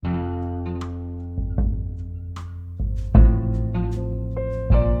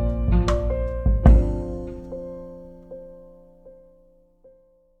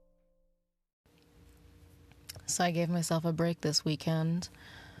So I gave myself a break this weekend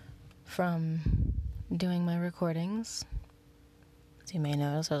from doing my recordings. As you may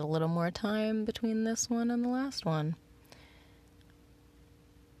notice, there's a little more time between this one and the last one.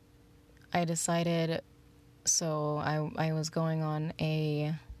 I decided, so I was going on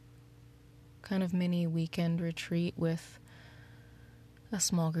a kind of mini weekend retreat with a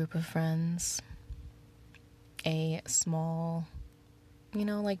small group of friends. A small,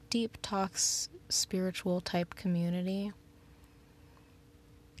 like deep talks, spiritual type community.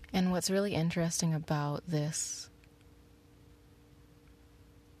 And what's really interesting about these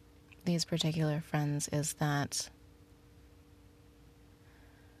particular friends is that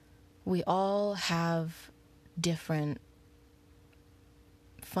we all have different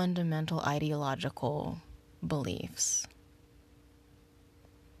fundamental ideological beliefs,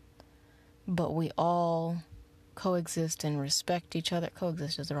 but we all coexist and respect each other.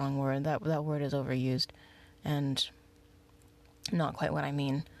 Coexist is the wrong word. That word is overused and not quite what I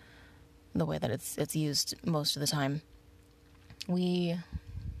mean, the way that it's used most of the time. The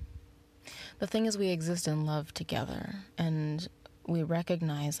thing is, we exist in love together, and we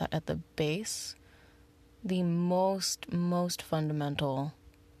recognize that at the base, the most fundamental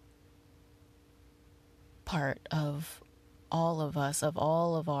part of all of us, of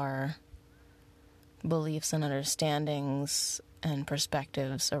all of our beliefs and understandings and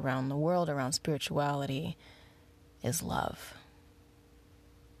perspectives around the world, around spirituality, is love.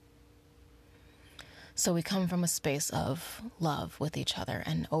 So we come from a space of love with each other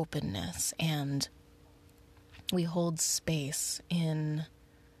and openness, and we hold space in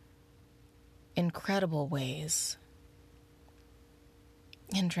incredible ways,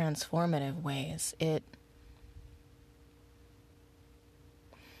 in transformative ways. It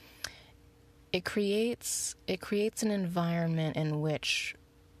creates an environment in which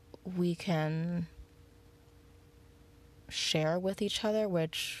we can share with each other,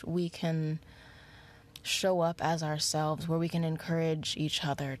 which we can show up as ourselves, where we can encourage each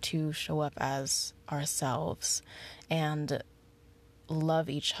other to show up as ourselves and love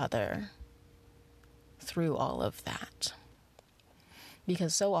each other through all of that.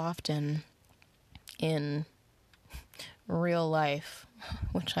 Because so often in real life,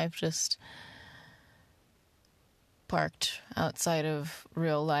 which I've just parked outside of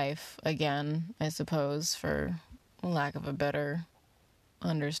real life again, I suppose, for lack of a better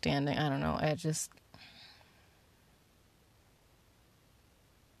understanding. I don't know.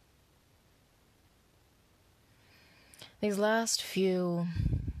 These last few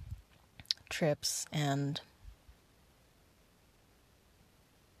trips and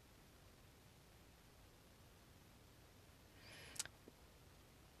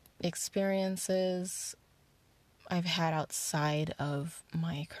experiences I've had outside of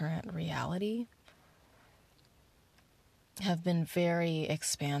my current reality have been very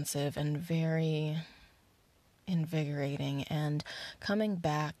expansive and very invigorating, and coming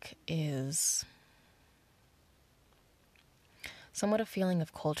back is somewhat a feeling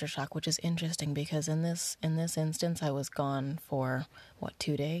of culture shock, which is interesting because in this instance I was gone for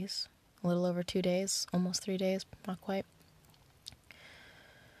 2 days? A little over 2 days, almost 3 days, not quite.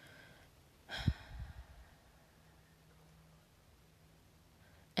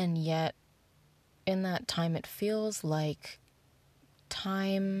 And yet in that time it feels like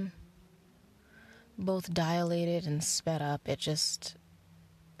time both dilated and sped up. It just,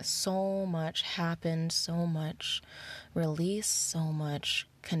 so much happened, so much release, so much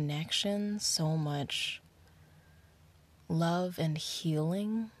connection, so much love and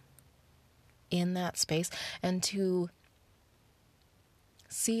healing in that space. And to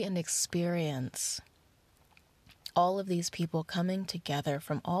see and experience all of these people coming together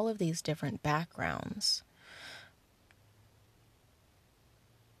from all of these different backgrounds,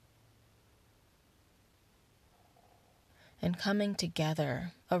 and coming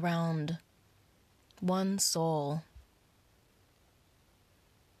together around one soul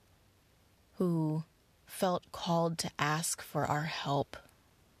who felt called to ask for our help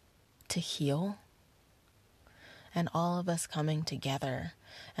to heal, and all of us coming together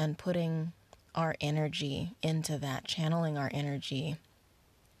and putting our energy into that, channeling our energy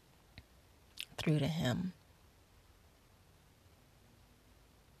through to him.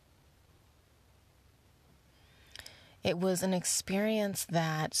 It was an experience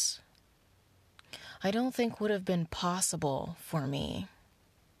that I don't think would have been possible for me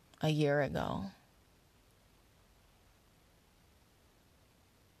a year ago.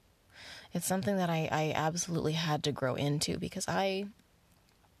 It's something that I absolutely had to grow into, because I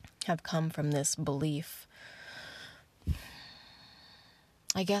have come from this belief.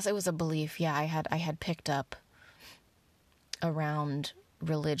 I guess it was a belief, yeah, I had picked up around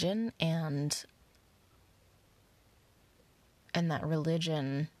religion and that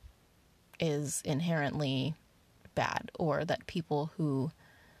religion is inherently bad, or that people who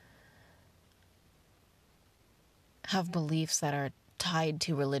have beliefs that are tied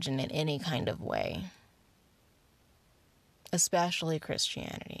to religion in any kind of way, especially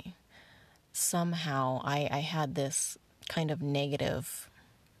Christianity, somehow I had this kind of negative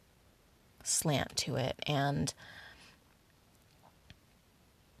slant to it. And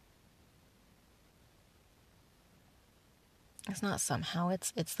it's not somehow,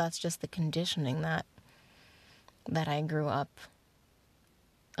 it's that's just the conditioning that I grew up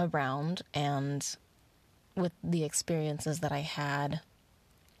around, and with the experiences that I had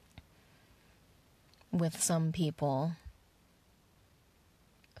with some people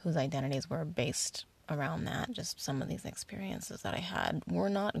whose identities were based around that. Just some of these experiences that I had were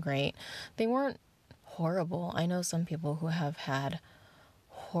not great. They weren't horrible. I know some people who have had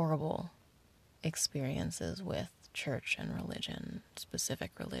horrible experiences with church and religion,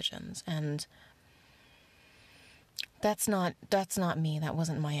 specific religions, and that's not me. That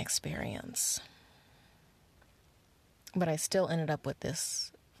wasn't my experience. But I still ended up with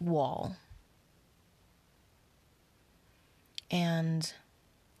this wall. And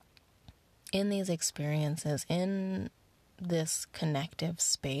in these experiences, in this connective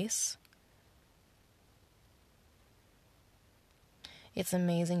space, it's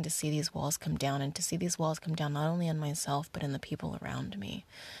amazing to see these walls come down, and to see these walls come down not only on myself, but in the people around me,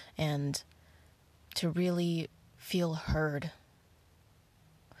 and to really feel heard,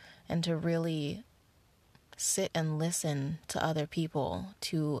 and to really sit and listen to other people,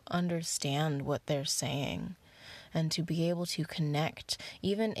 to understand what they're saying, and to be able to connect,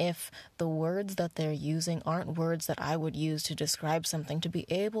 even if the words that they're using aren't words that I would use to describe something, to be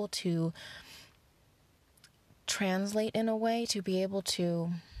able to translate in a way, to be able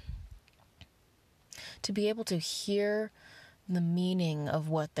to hear the meaning of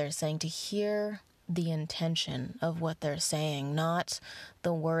what they're saying, to hear the intention of what they're saying, not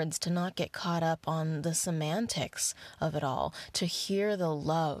the words, to not get caught up on the semantics of it all, to hear the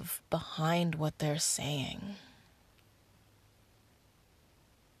love behind what they're saying.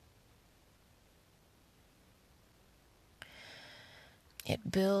 It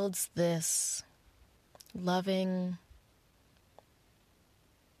builds this loving,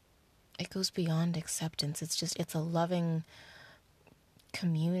 it goes beyond acceptance. It's a loving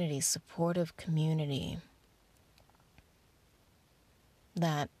community, supportive community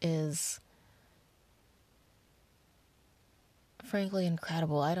that is frankly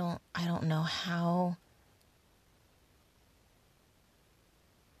incredible. I don't know how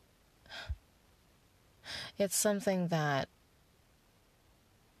it's something that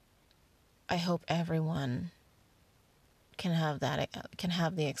I hope everyone can have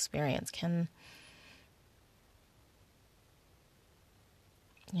the experience, can,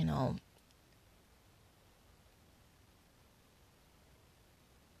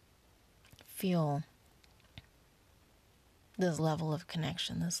 feel this level of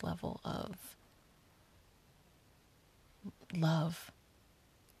connection, this level of love.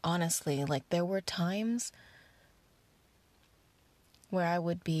 Honestly, like, there were times where I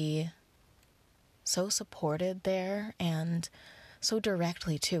would be so supported there, and so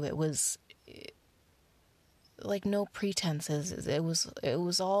directly too. It was like no pretenses. It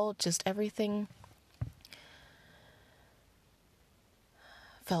was all just, everything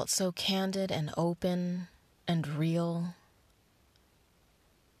felt so candid and open and real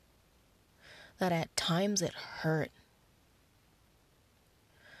that at times it hurt.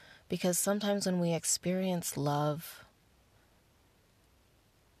 Because sometimes when we experience love,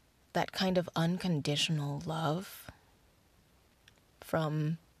 that kind of unconditional love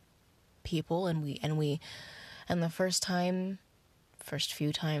from people, and the first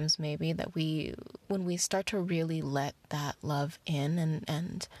few times maybe that when we start to really let that love in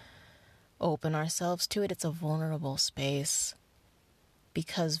and open ourselves to it, it's a vulnerable space,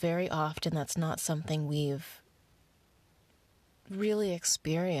 because very often that's not something we've really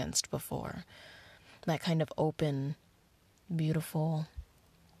experienced before. That kind of open, beautiful,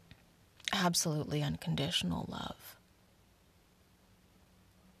 absolutely unconditional love.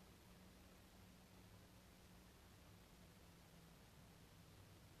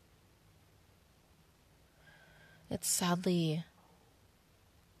 It's sadly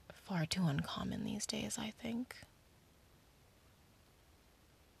far too uncommon these days, I think.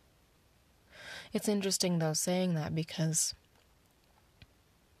 It's interesting, though, saying that, because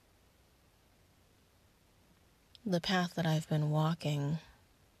the path that I've been walking,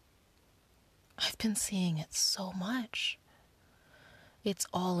 I've been seeing it so much. It's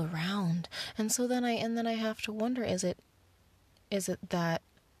all around. And so then I have to wonder, is it that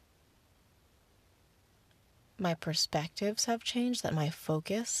my perspectives have changed, that my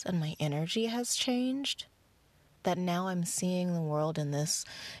focus and my energy has changed, that now I'm seeing the world in this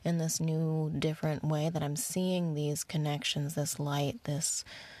new different way, that I'm seeing these connections, this light, this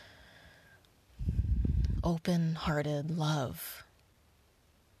open-hearted love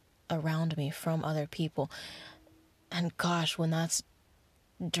around me from other people. And gosh, when that's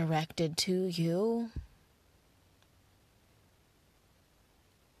directed to you,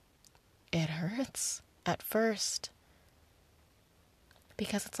 it hurts at first,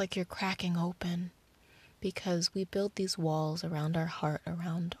 because it's like you're cracking open, because we build these walls around our heart,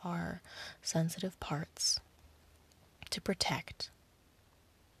 around our sensitive parts, to protect.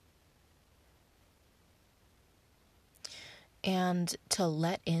 And to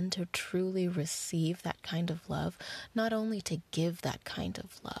let in, to truly receive that kind of love, not only to give that kind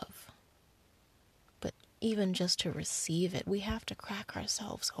of love, but even just to receive it, we have to crack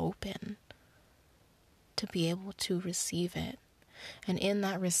ourselves open to be able to receive it. And in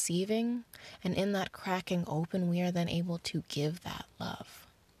that receiving and in that cracking open, we are then able to give that love.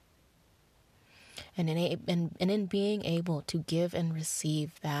 And in being able to give and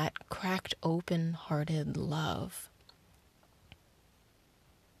receive that cracked, open-hearted love,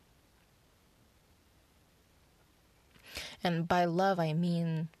 and by love I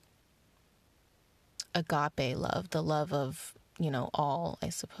mean agape love, the love of, all, I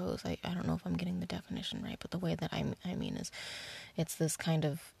suppose. I don't know if I'm getting the definition right, but the way that I mean is, it's this kind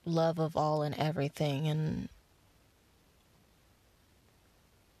of love of all and everything, and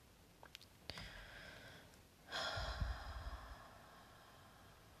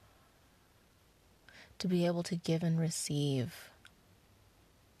to be able to give and receive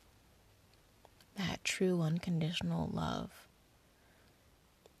that true unconditional love.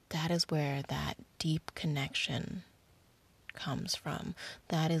 That is where that deep connection comes from.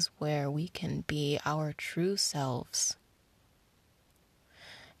 That is where we can be our true selves.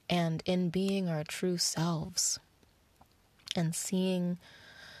 And in being our true selves and seeing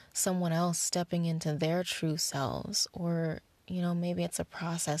someone else stepping into their true selves, or, maybe it's a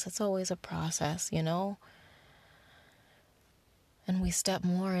process. It's always a process, And we step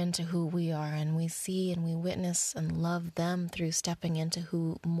more into who we are, and we see and we witness and love them through stepping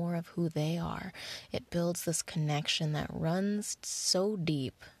into more of who they are. It builds this connection that runs so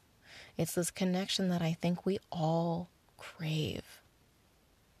deep. It's this connection that I think we all crave.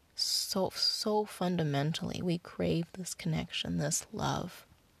 So fundamentally, we crave this connection, this love.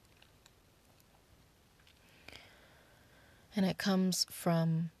 And it comes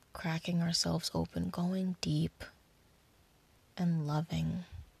from cracking ourselves open, going deep, and loving,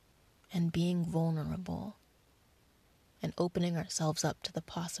 and being vulnerable, and opening ourselves up to the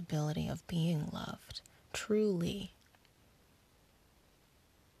possibility of being loved, truly.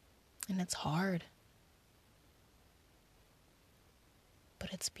 And it's hard,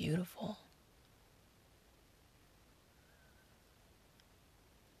 but it's beautiful.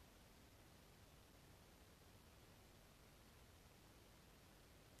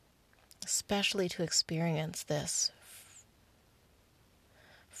 Especially to experience this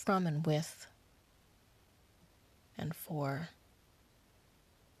from and with and for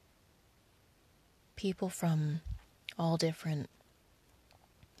people from all different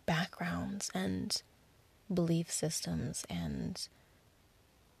backgrounds and belief systems and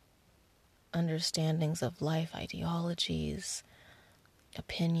understandings of life, ideologies,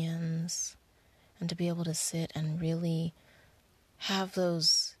 opinions, and to be able to sit and really have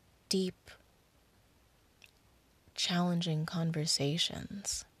those deep, challenging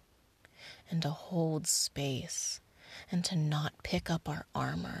conversations, and to hold space, and to not pick up our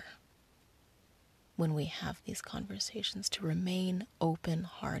armor when we have these conversations, to remain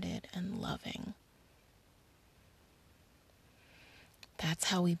open-hearted and loving. That's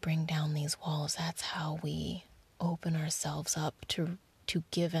how we bring down these walls. That's how we open ourselves up to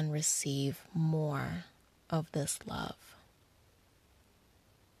give and receive more of this love.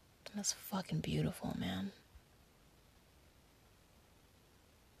 And that's fucking beautiful, man.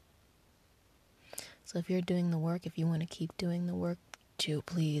 So if you're doing the work, if you want to keep doing the work,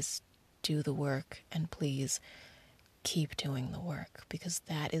 please do the work, and please keep doing the work, because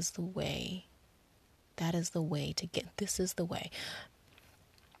that is the way. That is the way to get. This is the way.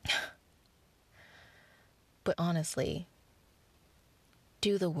 But honestly,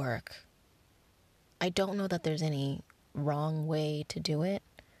 do the work. I don't know that there's any wrong way to do it,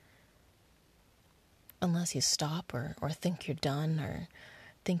 unless you stop or think you're done or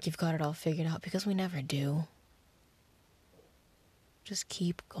think you've got it all figured out, because we never do. Just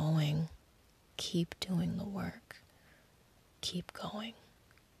keep going. Keep doing the work. Keep going.